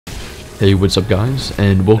Hey, what's up guys,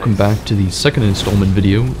 and welcome back to the second installment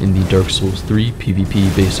video in the Dark Souls 3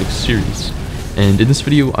 PvP Basics series. And in this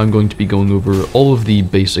video, I'm going to be going over all of the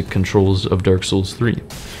basic controls of Dark Souls 3.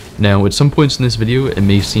 Now, at some points in this video, it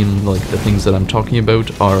may seem like the things that I'm talking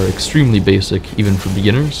about are extremely basic, even for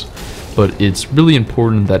beginners, but it's really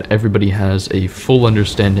important that everybody has a full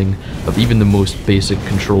understanding of even the most basic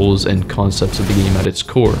controls and concepts of the game at its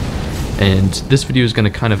core. And this video is going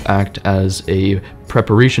to kind of act as a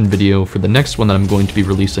preparation video for the next one that I'm going to be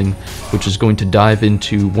releasing, which is going to dive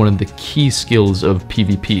into one of the key skills of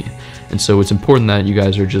PvP. And so it's important that you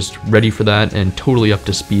guys are just ready for that and totally up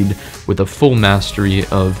to speed with a full mastery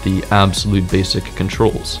of the absolute basic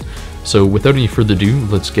controls. So without any further ado,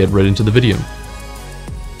 let's get right into the video.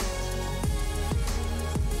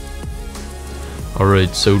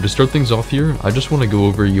 Alright, so to start things off here, I just want to go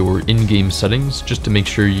over your in-game settings just to make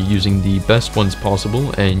sure you're using the best ones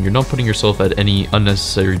possible and you're not putting yourself at any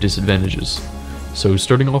unnecessary disadvantages. So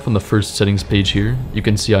starting off on the first settings page here, you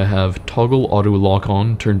can see I have toggle auto lock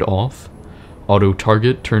on turned off, auto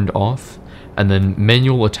target turned off, and then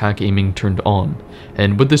manual attack aiming turned on.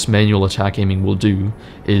 And what this manual attack aiming will do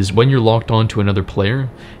is when you're locked on to another player,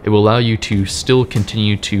 it will allow you to still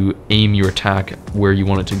continue to aim your attack where you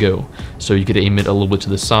want it to go. So you could aim it a little bit to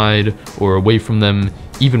the side or away from them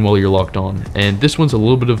even while you're locked on. And this one's a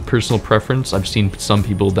little bit of personal preference. I've seen some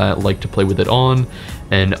people that like to play with it on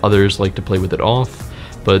and others like to play with it off,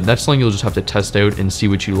 but that's something you'll just have to test out and see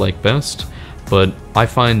what you like best. But I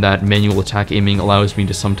find that manual attack aiming allows me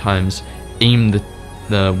to sometimes aim the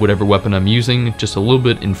whatever weapon I'm using just a little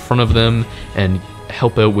bit in front of them and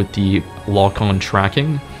help out with the lock-on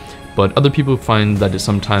tracking. But other people find that it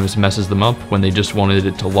sometimes messes them up when they just wanted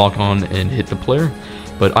it to lock on and hit the player.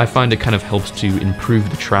 But I find it kind of helps to improve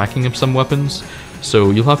the tracking of some weapons. So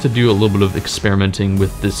you'll have to do a little bit of experimenting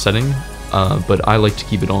with this setting, but I like to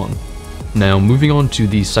keep it on. Now, moving on to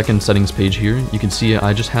the second settings page here, you can see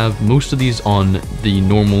I just have most of these on the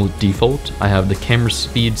normal default. I have the camera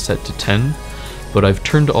speed set to 10, but I've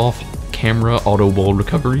turned off camera auto wall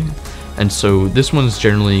recovery, and so this one's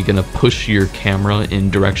generally going to push your camera in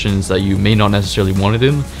directions that you may not necessarily want it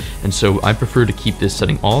in, and so I prefer to keep this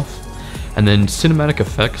setting off. And then cinematic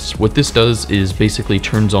effects, what this does is basically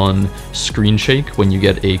turns on screen shake when you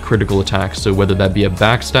get a critical attack. So whether that be a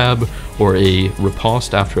backstab or a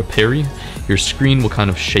riposte after a parry, your screen will kind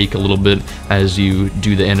of shake a little bit as you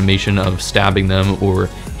do the animation of stabbing them or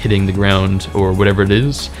hitting the ground or whatever it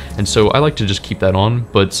is. And so I like to just keep that on,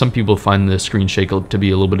 but some people find the screen shake to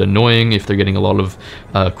be a little bit annoying if they're getting a lot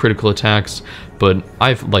of critical attacks, but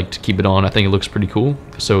I like to keep it on. I think it looks pretty cool.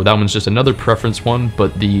 So that one's just another preference one,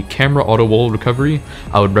 but the camera auto wall recovery,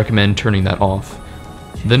 I would recommend turning that off.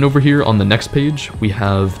 Then over here on the next page, we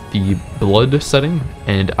have the blood setting,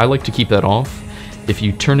 and I like to keep that off. If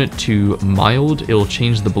you turn it to mild, it'll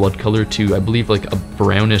change the blood color to, I believe, like a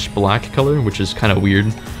brownish black color, which is kind of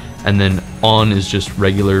weird. And then on is just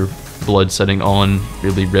regular blood setting on,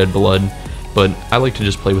 really red blood. But I like to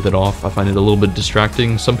just play with it off. I find it a little bit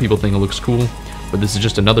distracting. Some people think it looks cool, but this is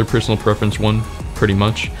just another personal preference one, pretty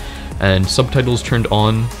much. And subtitles turned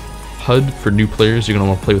on. HUD for new players, you're going to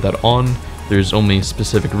want to play with that on. There's only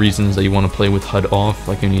specific reasons that you want to play with HUD off.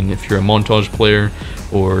 Like, I mean, if you're a montage player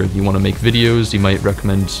or you want to make videos, you might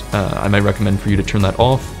recommend, I might recommend for you to turn that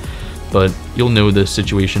off, but you'll know the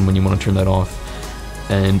situation when you want to turn that off.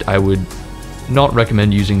 And I would not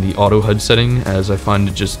recommend using the auto HUD setting, as I find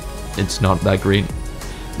it's not that great.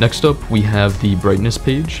 Next up, we have the brightness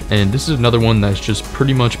page, and this is another one that's just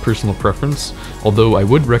pretty much personal preference, although I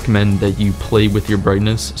would recommend that you play with your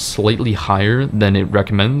brightness slightly higher than it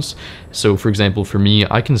recommends. So for example, for me,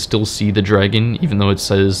 I can still see the dragon even though it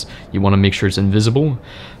says you want to make sure it's invisible.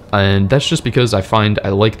 And that's just because I find I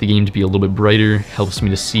like the game to be a little bit brighter, helps me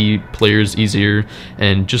to see players easier,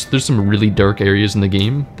 and just there's some really dark areas in the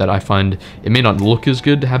game that I find it may not look as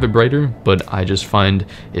good to have it brighter, but I just find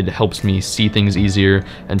it helps me see things easier.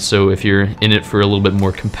 And so if you're in it for a little bit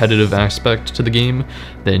more competitive aspect to the game,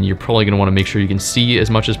 then you're probably going to want to make sure you can see as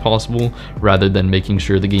much as possible, rather than making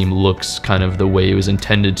sure the game looks kind of the way it was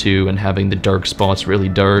intended to and having the dark spots really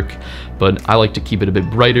dark. But I like to keep it a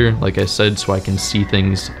bit brighter, like I said, so I can see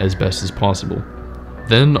things as best as possible.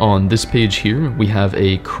 Then on this page here, we have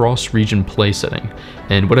a cross-region play setting,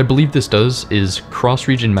 and what I believe this does is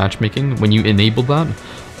cross-region matchmaking. When you enable that,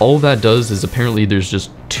 all that does is apparently there's just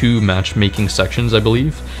 2 matchmaking sections, I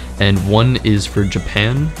believe, and one is for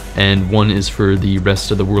Japan and one is for the rest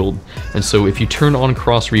of the world. And so if you turn on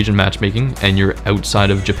cross-region matchmaking and you're outside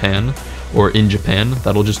of Japan or in Japan,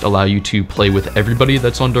 that'll just allow you to play with everybody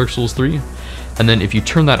that's on Dark Souls 3. And then if you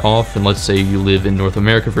turn that off, and let's say you live in North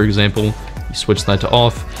America, for example, you switch that to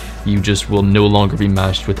off, you just will no longer be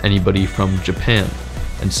matched with anybody from Japan.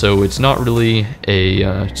 And so it's not really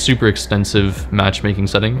a super extensive matchmaking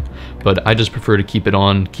setting, but I just prefer to keep it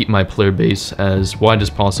on, keep my player base as wide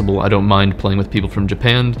as possible. I don't mind playing with people from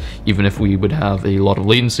Japan, even if we would have a lot of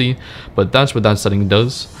latency, but that's what that setting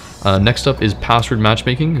does. Next up is password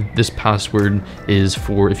matchmaking. This password is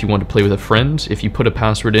for if you want to play with a friend. If you put a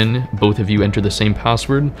password in, both of you enter the same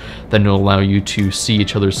password, then it'll allow you to see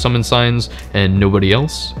each other's summon signs and nobody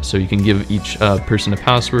else. So you can give each person a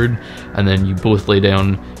password, and then you both lay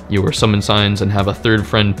down your summon signs and have a third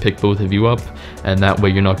friend pick both of you up, and that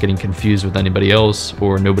way you're not getting confused with anybody else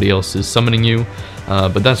or nobody else is summoning you.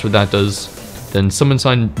 But that's what that does. Then summon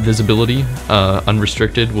sign visibility,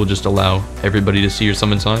 unrestricted, will just allow everybody to see your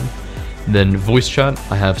summon sign. Then voice chat,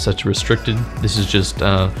 I have set to restricted. This is just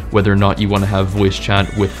whether or not you want to have voice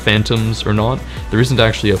chat with phantoms or not. There isn't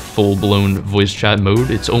actually a full-blown voice chat mode.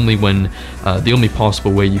 It's only when the only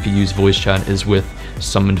possible way you could use voice chat is with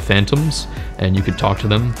summoned phantoms, and you could talk to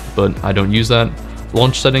them, but I don't use that.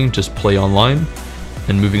 Launch setting, just play online.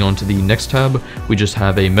 And moving on to the next tab, we just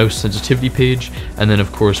have a mouse sensitivity page, and then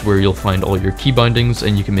of course where you'll find all your key bindings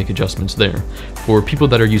and you can make adjustments there. For people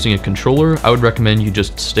that are using a controller, I would recommend you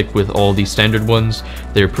just stick with all the standard ones.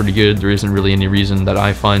 They're pretty good. There isn't really any reason that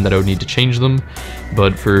I find that I would need to change them.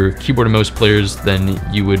 But for keyboard and mouse players, then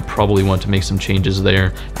you would probably want to make some changes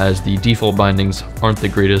there, as the default bindings aren't the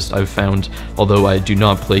greatest I've found, although I do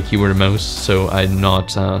not play keyboard and mouse, so I'm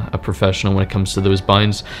not a professional when it comes to those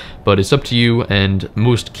binds. But it's up to you, and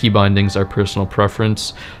most key bindings are personal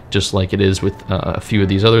preference, just like it is with a few of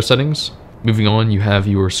these other settings. Moving on, you have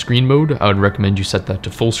your screen mode. I would recommend you set that to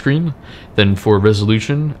full screen. Then for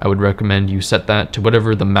resolution, I would recommend you set that to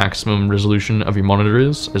whatever the maximum resolution of your monitor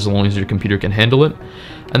is, as long as your computer can handle it.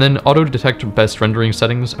 And then auto detect best rendering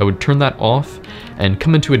settings, I would turn that off and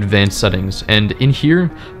come into advanced settings. And in here,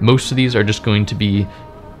 most of these are just going to be,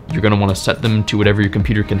 you're going to want to set them to whatever your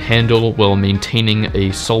computer can handle while maintaining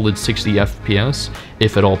a solid 60 FPS,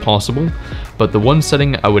 if at all possible. But the one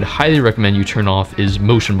setting I would highly recommend you turn off is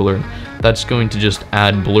motion blur. That's going to just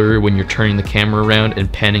add blur when you're turning the camera around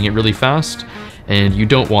and panning it really fast, and you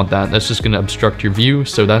don't want that. That's just going to obstruct your view,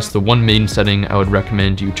 so that's the one main setting I would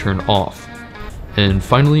recommend you turn off. And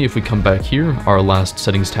finally, if we come back here, our last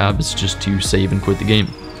settings tab is just to save and quit the game.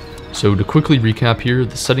 So to quickly recap here,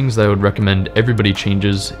 the settings that I would recommend everybody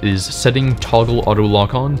changes is setting toggle auto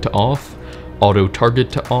lock on to off, auto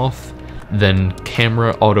target to off, then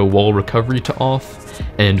camera auto wall recovery to off,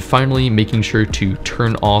 and finally making sure to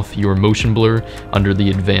turn off your motion blur under the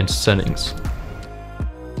advanced settings.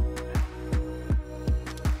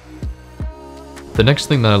 The next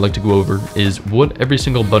thing that I'd like to go over is what every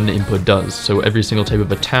single button input does, so every single type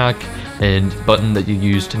of attack and button that you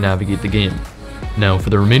use to navigate the game. Now, for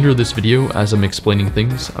the remainder of this video, as I'm explaining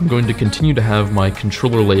things, I'm going to continue to have my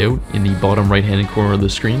controller layout in the bottom right-hand corner of the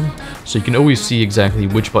screen, so you can always see exactly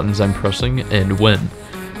which buttons I'm pressing and when.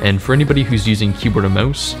 And for anybody who's using keyboard and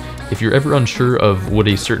mouse, if you're ever unsure of what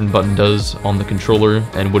a certain button does on the controller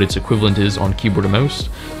and what its equivalent is on keyboard and mouse,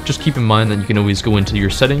 just keep in mind that you can always go into your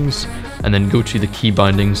settings and then go to the key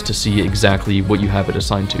bindings to see exactly what you have it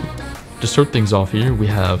assigned to. To start things off here, we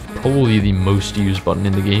have probably the most used button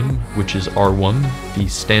in the game, which is R1, the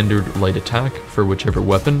standard light attack for whichever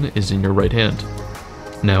weapon is in your right hand.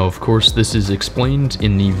 Now, of course, this is explained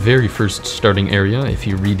in the very first starting area. If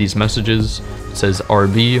you read these messages, it says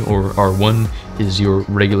RB or R1 is your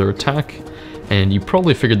regular attack, and you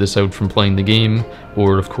probably figured this out from playing the game,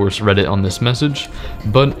 or of course read it on this message,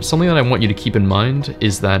 but something that I want you to keep in mind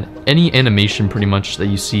is that any animation pretty much that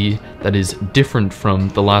you see that is different from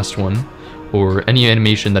the last one, or any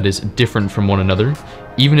animation that is different from one another,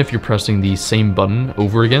 even if you're pressing the same button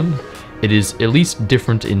over again, it is at least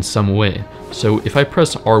different in some way. So if I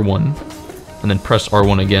press R1, and then press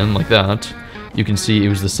R1 again like that, you can see it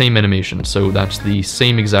was the same animation, so that's the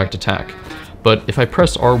same exact attack. But if I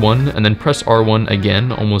press R1 and then press R1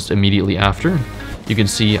 again almost immediately after, you can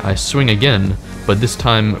see I swing again, but this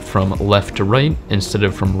time from left to right instead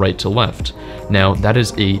of from right to left. Now that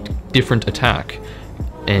is a different attack,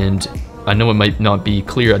 and I know it might not be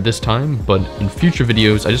clear at this time, but in future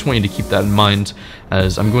videos I just want you to keep that in mind,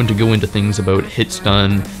 as I'm going to go into things about hit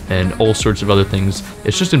stun and all sorts of other things.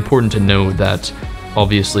 It's just important to know that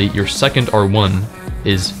obviously your second R1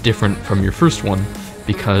 is different from your first one,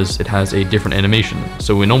 because it has a different animation.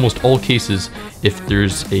 So in almost all cases, if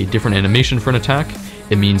there's a different animation for an attack,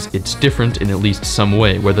 it means it's different in at least some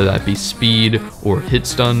way, whether that be speed or hit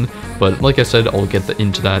stun, but like I said, I'll get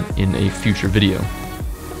into that in a future video.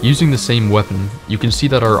 Using the same weapon, you can see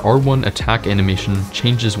that our R1 attack animation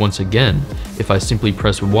changes once again if I simply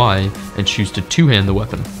press Y and choose to two-hand the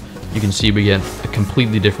weapon. You can see we get a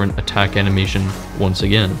completely different attack animation once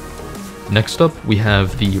again. Next up, we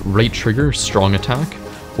have the right trigger strong attack,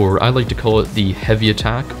 or I like to call it the heavy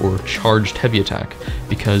attack or charged heavy attack,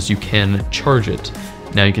 because you can charge it.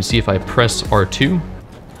 Now you can see if I press R2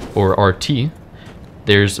 or RT,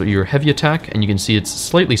 there's your heavy attack, and you can see it's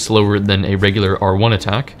slightly slower than a regular R1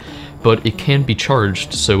 attack, but it can be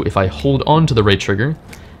charged, so if I hold on to the right trigger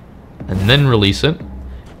and then release it,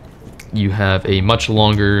 you have a much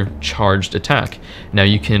longer charged attack. Now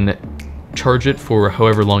you can charge it for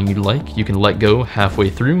however long you like. You can let go halfway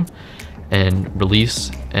through and release,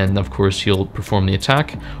 and of course you'll perform the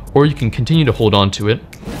attack, or you can continue to hold on to it,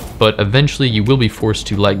 but eventually you will be forced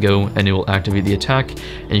to let go and it will activate the attack,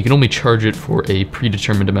 and you can only charge it for a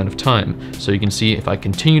predetermined amount of time. So you can see if I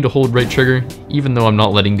continue to hold right trigger, even though I'm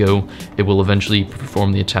not letting go, it will eventually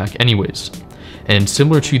perform the attack anyways. And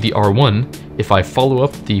similar to the R1, if I follow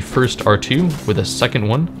up the first R2 with a second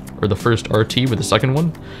one, or the first RT with the second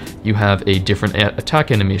one, you have a different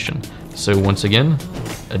attack animation. So once again,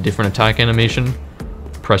 a different attack animation,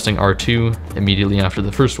 pressing R2 immediately after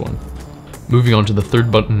the first one. Moving on to the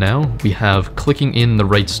third button now, we have clicking in the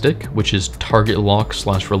right stick, which is target lock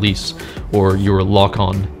 / release, or your lock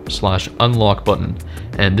on / unlock button.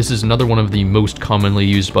 And this is another one of the most commonly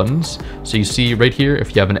used buttons. So you see right here,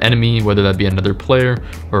 if you have an enemy, whether that be another player,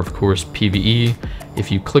 or of course PvE,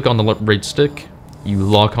 if you click on the right stick, you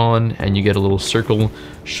lock on and you get a little circle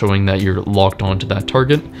showing that you're locked onto that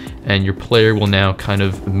target, and your player will now kind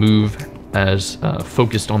of move as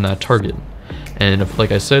focused on that target. And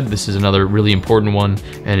like I said, this is another really important one,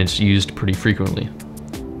 and it's used pretty frequently.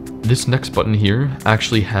 This next button here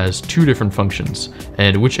actually has two different functions,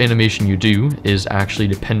 and which animation you do is actually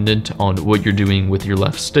dependent on what you're doing with your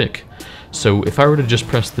left stick. So if I were to just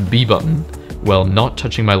press the B button while not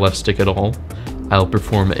touching my left stick at all, I'll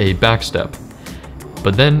perform a backstep.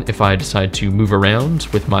 But then if I decide to move around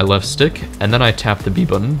with my left stick and then I tap the B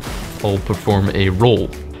button, I'll perform a roll.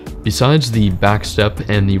 Besides the backstep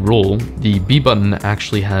and the roll, the B button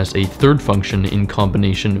actually has a third function in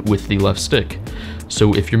combination with the left stick.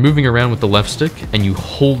 So if you're moving around with the left stick and you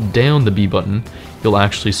hold down the B button, you'll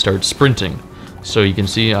actually start sprinting. So you can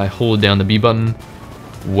see I hold down the B button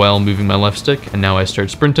while moving my left stick, and now I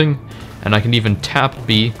start sprinting, and I can even tap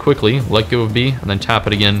B quickly, let go of B, and then tap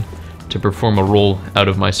it again to perform a roll out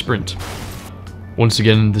of my sprint. Once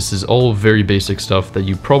again, this is all very basic stuff that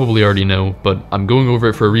you probably already know, but I'm going over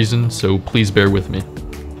it for a reason, so please bear with me.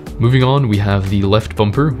 Moving on, we have the left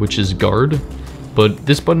bumper, which is guard, but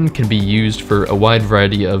this button can be used for a wide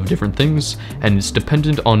variety of different things, and it's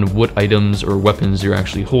dependent on what items or weapons you're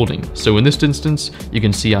actually holding. So in this instance, you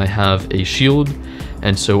can see I have a shield,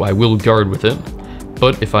 and so I will guard with it,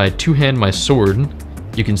 but if I two-hand my sword,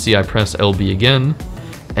 you can see I press LB again,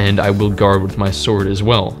 and I will guard with my sword as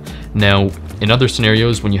well. Now, in other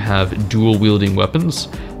scenarios, when you have dual wielding weapons,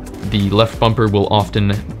 the left bumper will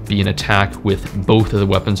often be an attack with both of the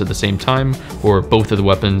weapons at the same time, or both of the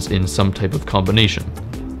weapons in some type of combination.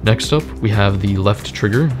 Next up, we have the left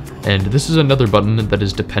trigger, and this is another button that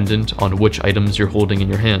is dependent on which items you're holding in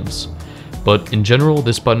your hands. But in general,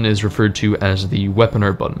 this button is referred to as the weapon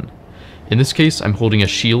art button. In this case, I'm holding a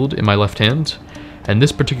shield in my left hand, and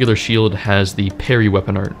this particular shield has the parry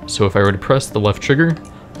weapon art. So if I were to press the left trigger,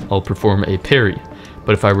 I'll perform a parry.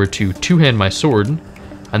 But if I were to two-hand my sword,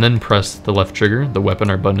 and then press the left trigger, the weapon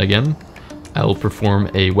art button again, I'll perform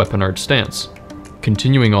a weapon art stance.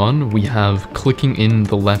 Continuing on, we have clicking in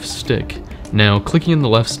the left stick. Now, clicking in the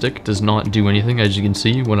left stick does not do anything, as you can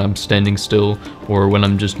see, when I'm standing still or when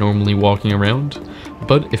I'm just normally walking around.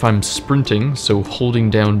 But if I'm sprinting, so holding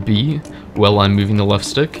down B while I'm moving the left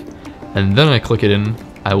stick, and then I click it in,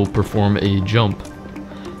 I will perform a jump.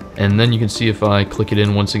 And then you can see if I click it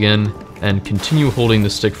in once again and continue holding the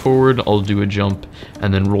stick forward, I'll do a jump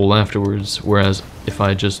and then roll afterwards. Whereas if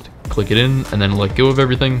I just click it in and then let go of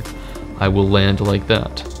everything, I will land like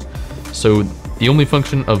that. So the only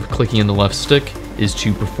function of clicking in the left stick is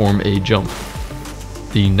to perform a jump.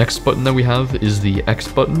 The next button that we have is the X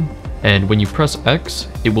button. And when you press X,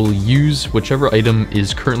 it will use whichever item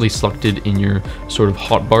is currently selected in your sort of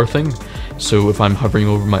hotbar thing. So if I'm hovering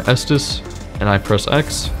over my Estus and I press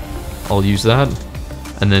X, I'll use that.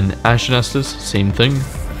 And then Ashen Estus, same thing.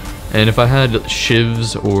 And if I had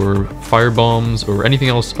shivs or fire bombs or anything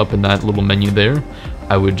else up in that little menu there,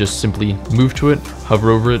 I would just simply move to it, hover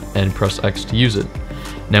over it, and press X to use it.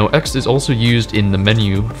 Now, X is also used in the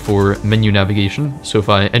menu for menu navigation. So if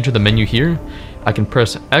I enter the menu here, I can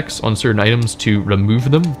press X on certain items to remove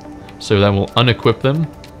them, so that will unequip them,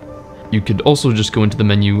 You could also just go into the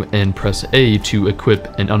menu and press A to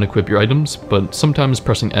equip and unequip your items, but sometimes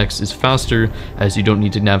pressing X is faster as you don't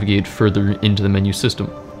need to navigate further into the menu system.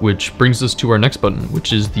 Which brings us to our next button,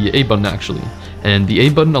 which is the A button actually. And the A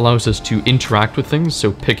button allows us to interact with things,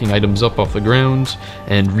 so picking items up off the ground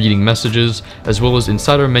and reading messages, as well as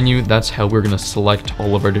inside our menu, that's how we're going to select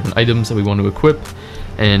all of our different items that we want to equip.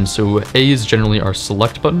 And so A is generally our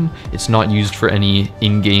select button. It's not used for any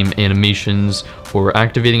in-game animations or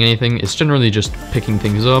activating anything. It's generally just picking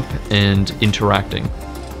things up and interacting.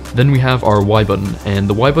 Then we have our Y button, and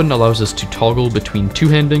the Y button allows us to toggle between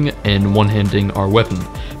two-handing and one-handing our weapon.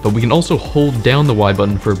 But we can also hold down the Y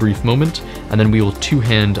button for a brief moment, and then we will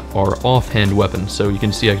two-hand our offhand weapon. So you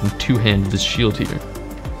can see I can two-hand this shield here.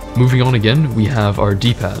 Moving on again, we have our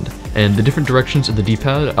D-pad, and the different directions of the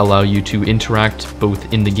D-pad allow you to interact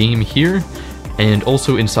both in the game here, and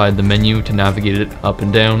also inside the menu to navigate it up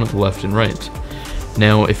and down, left and right.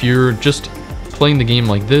 Now, if you're just playing the game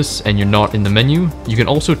like this and you're not in the menu, you can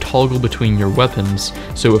also toggle between your weapons.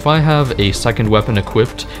 So if I have a second weapon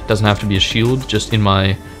equipped, doesn't have to be a shield, just in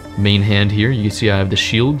my main hand here, you can see I have the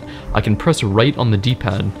shield, I can press right on the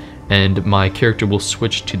D-pad and my character will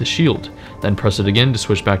switch to the shield. Then press it again to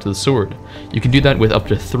switch back to the sword. You can do that with up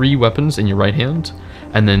to 3 weapons in your right hand,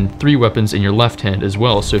 and then 3 weapons in your left hand as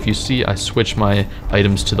well. So if you see I switch my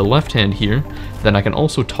items to the left hand here, then I can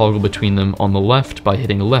also toggle between them on the left by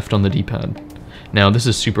hitting left on the D-pad. Now this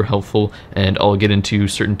is super helpful, and I'll get into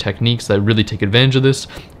certain techniques that really take advantage of this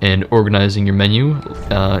and organizing your menu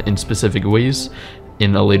in specific ways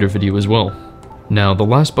in a later video as well. Now the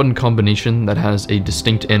last button combination that has a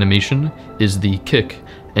distinct animation is the kick,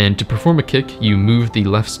 and to perform a kick you move the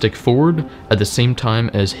left stick forward at the same time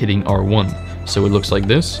as hitting R1. So it looks like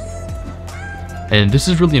this. And this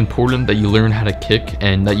is really important that you learn how to kick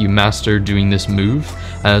and that you master doing this move,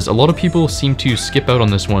 as a lot of people seem to skip out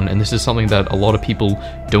on this one, and this is something that a lot of people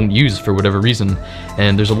don't use for whatever reason.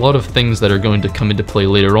 And there's a lot of things that are going to come into play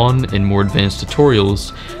later on in more advanced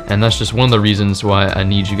tutorials, and that's just one of the reasons why I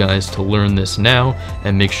need you guys to learn this now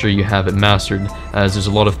and make sure you have it mastered, as there's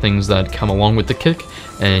a lot of things that come along with the kick,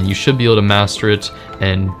 and you should be able to master it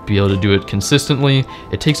and be able to do it consistently.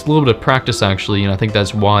 It takes a little bit of practice actually, and I think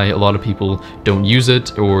that's why a lot of people don't use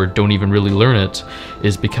it or don't even really learn it,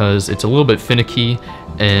 is because it's a little bit finicky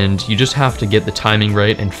and you just have to get the timing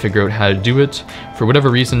right and figure out how to do it. For whatever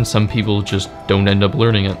reason, some people just don't end up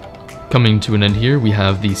learning it. Coming to an end here, we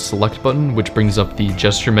have the select button, which brings up the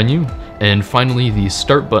gesture menu, and finally the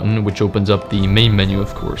start button, which opens up the main menu,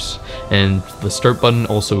 of course. And the start button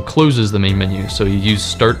also closes the main menu, so you use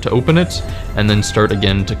start to open it and then start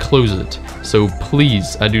again to close it. So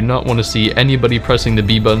please, I do not want to see anybody pressing the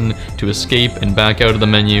B button to escape and back out of the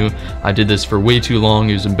menu. I did this for way too long,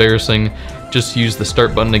 it was embarrassing. Just use the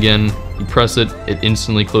start button again, you press it, it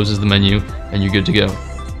instantly closes the menu, and you're good to go.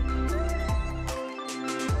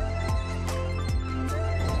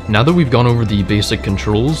 Now that we've gone over the basic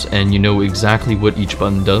controls and you know exactly what each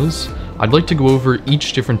button does, I'd like to go over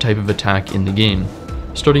each different type of attack in the game.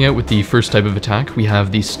 Starting out with the first type of attack, we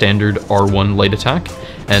have the standard R1 light attack,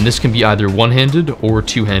 and this can be either one-handed or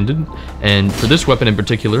two-handed, and for this weapon in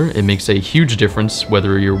particular, it makes a huge difference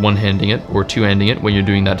whether you're one-handing it or two-handing it when you're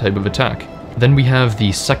doing that type of attack. Then we have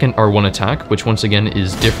the second R1 attack, which once again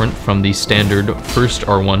is different from the standard first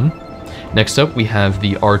R1. Next up we have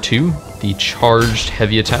the R2, the charged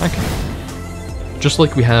heavy attack. Just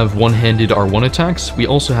like we have one-handed R1 attacks, we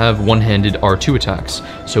also have one-handed R2 attacks.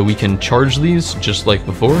 So we can charge these just like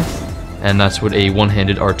before, and that's what a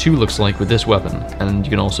one-handed R2 looks like with this weapon, and you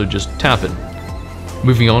can also just tap it.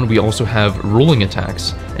 Moving on, we also have rolling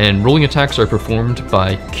attacks, and rolling attacks are performed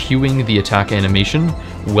by cueing the attack animation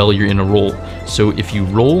while you're in a roll. So if you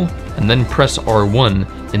roll and then press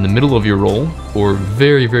R1 in the middle of your roll, or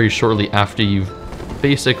very shortly after you've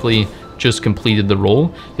basically just completed the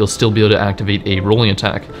roll, you'll still be able to activate a rolling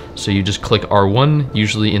attack. So you just click R1,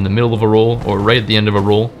 usually in the middle of a roll or right at the end of a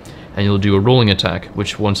roll, and you'll do a rolling attack,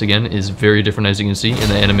 which once again is very different, as you can see in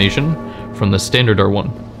the animation, from the standard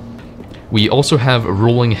R1. We also have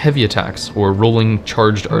rolling heavy attacks, or rolling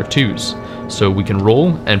charged R2s. So we can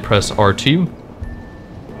roll and press R2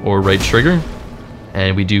 or right trigger,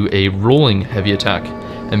 and we do a rolling heavy attack.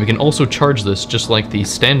 And we can also charge this just like the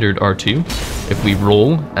standard R2. If we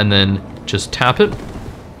roll and then just tap it,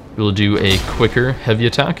 we'll do a quicker heavy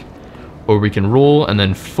attack. Or we can roll and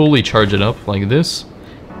then fully charge it up like this,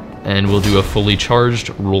 and we'll do a fully charged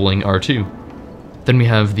rolling R2. Then we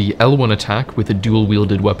have the L1 attack with the dual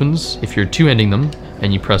wielded weapons. If you're two-handing them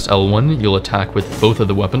and you press L1, you'll attack with both of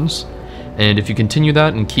the weapons. And if you continue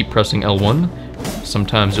that and keep pressing L1,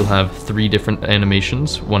 sometimes you'll have 3 different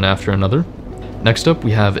animations, one after another. Next up,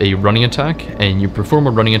 we have a running attack, and you perform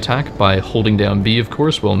a running attack by holding down B, of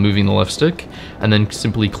course, while moving the left stick, and then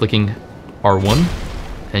simply clicking R1,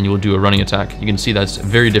 and you will do a running attack. You can see that's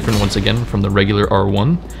very different once again from the regular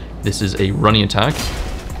R1. This is a running attack.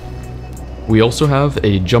 We also have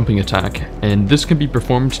a jumping attack, and this can be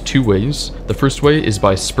performed two ways. The first way is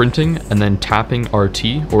by sprinting and then tapping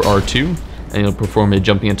RT or R2, and you'll perform a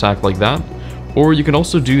jumping attack like that. Or you can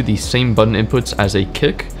also do the same button inputs as a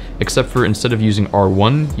kick, except for instead of using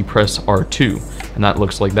R1, you press R2, and that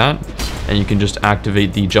looks like that, and you can just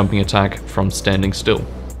activate the jumping attack from standing still.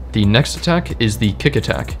 The next attack is the kick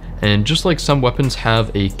attack, and just like some weapons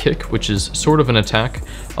have a kick, which is sort of an attack,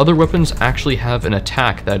 other weapons actually have an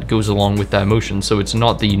attack that goes along with that motion, so it's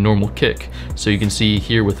not the normal kick. So you can see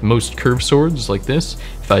here with most curved swords like this,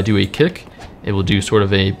 if I do a kick, it will do sort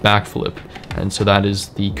of a backflip, and so that is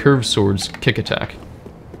the curved sword's kick attack.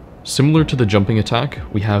 Similar to the jumping attack,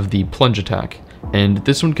 we have the plunge attack, and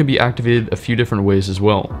this one can be activated a few different ways as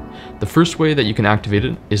well. The first way that you can activate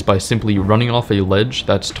it is by simply running off a ledge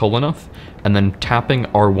that's tall enough, and then tapping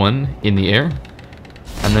R1 in the air,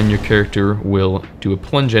 and then your character will do a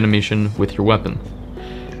plunge animation with your weapon.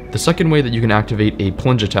 The second way that you can activate a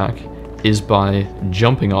plunge attack is by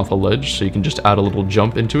jumping off a ledge, so you can just add a little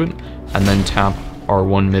jump into it, and then tap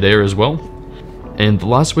R1 midair as well. And the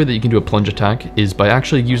last way that you can do a plunge attack is by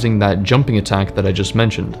actually using that jumping attack that I just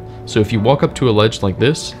mentioned. So if you walk up to a ledge like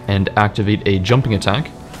this and activate a jumping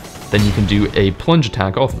attack, then you can do a plunge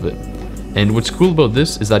attack off of it. And what's cool about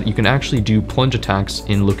this is that you can actually do plunge attacks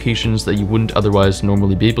in locations that you wouldn't otherwise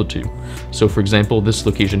normally be able to. So for example, this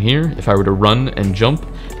location here, if I were to run and jump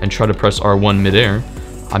and try to press R1 midair,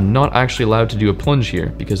 I'm not actually allowed to do a plunge here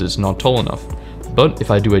because it's not tall enough. But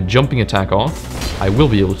if I do a jumping attack off, I will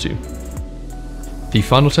be able to. The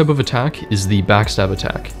final type of attack is the backstab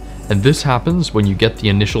attack, and this happens when you get the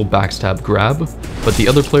initial backstab grab, but the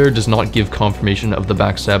other player does not give confirmation of the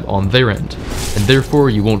backstab on their end, and therefore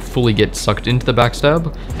you won't fully get sucked into the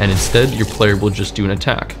backstab, and instead your player will just do an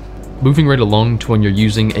attack. Moving right along to when you're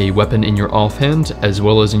using a weapon in your offhand as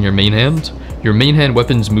well as in your main hand, your main hand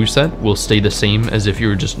weapon's moveset will stay the same as if you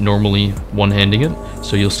were just normally one-handing it,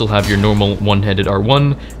 so you'll still have your normal one-handed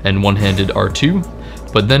R1 and one-handed R2.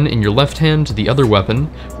 But then in your left hand, the other weapon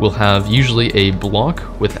will have usually a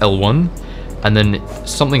block with L1, and then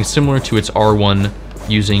something similar to its R1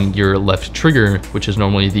 using your left trigger, which is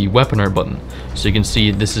normally the weapon art button. So you can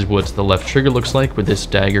see this is what the left trigger looks like with this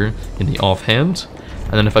dagger in the off hand.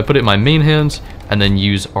 And then if I put it in my main hand and then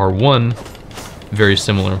use R1, very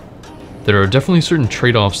similar. There are definitely certain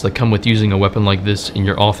trade-offs that come with using a weapon like this in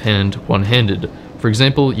your offhand one-handed. For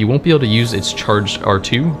example, you won't be able to use its charged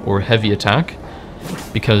R2 or heavy attack,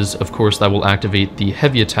 because of course that will activate the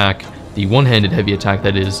heavy attack, the one-handed heavy attack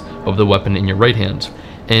that is, of the weapon in your right hand.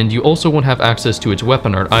 And you also won't have access to its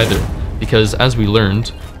weapon art either, because as we learned,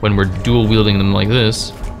 when we're dual wielding them like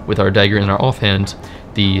this, with our dagger in our offhand,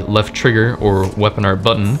 the left trigger or weapon art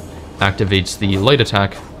button activates the light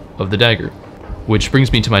attack of the dagger. Which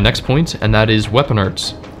brings me to my next point, and that is weapon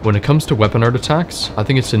arts. When it comes to weapon art attacks, I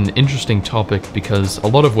think it's an interesting topic because a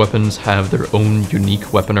lot of weapons have their own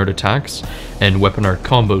unique weapon art attacks and weapon art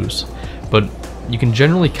combos, but you can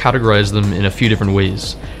generally categorize them in a few different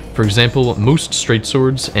ways. For example, most straight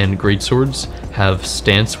swords and great swords have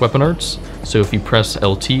stance weapon arts, so if you press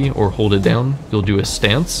LT or hold it down, you'll do a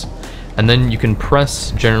stance, and then you can press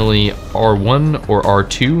generally R1 or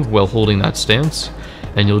R2 while holding that stance,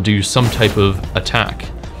 and you'll do some type of attack.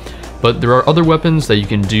 But there are other weapons that you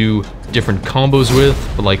can do different combos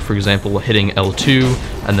with, like for example hitting L2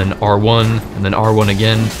 and then R1 and then R1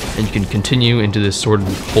 again, and you can continue into this sort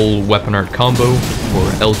of whole weapon art combo, or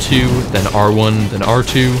L2, then R1, then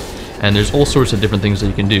R2, and there's all sorts of different things that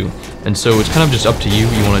you can do. And so it's kind of just up to you.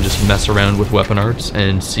 You want to just mess around with weapon arts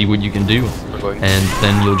and see what you can do. And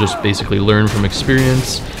then you'll just basically learn from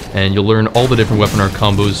experience, and you'll learn all the different weapon art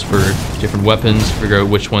combos for different weapons, figure out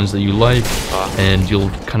which ones that you like, and you'll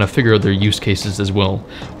kind of figure out their use cases as well.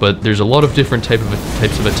 But there's a lot of different types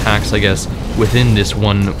of attacks, I guess, within this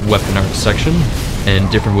one weapon art section,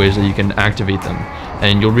 and different ways that you can activate them.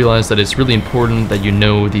 And you'll realize that it's really important that you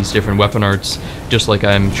know these different weapon arts, just like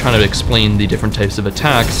I'm trying to explain the different types of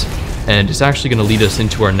attacks, and it's actually going to lead us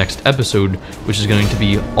into our next episode, which is going to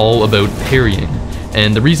be all about parrying.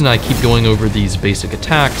 And the reason I keep going over these basic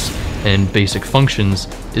attacks and basic functions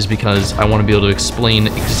is because I want to be able to explain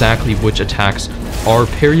exactly which attacks are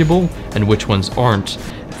parryable and which ones aren't.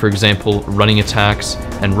 For example, running attacks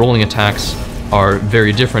and rolling attacks are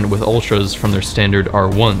very different with ultras from their standard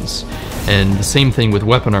R1s. And the same thing with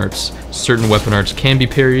weapon arts. Certain weapon arts can be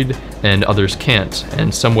parried and others can't,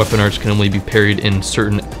 and some weapon arts can only be parried in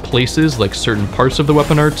certain places, like certain parts of the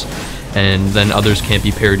weapon art, and then others can't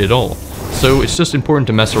be parried at all. So it's just important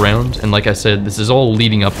to mess around, and like I said, this is all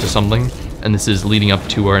leading up to something, and this is leading up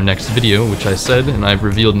to our next video, which I said, and I've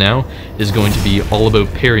revealed now, is going to be all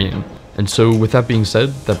about parrying. And so with that being said,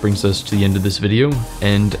 that brings us to the end of this video,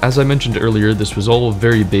 and as I mentioned earlier, this was all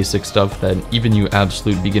very basic stuff that even you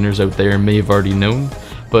absolute beginners out there may have already known,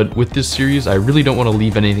 but with this series I really don't want to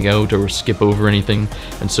leave anything out or skip over anything,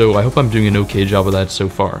 and so I hope I'm doing an okay job of that so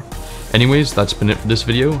far. Anyways, that's been it for this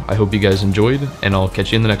video. I hope you guys enjoyed, and I'll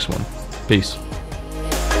catch you in the next one. Peace.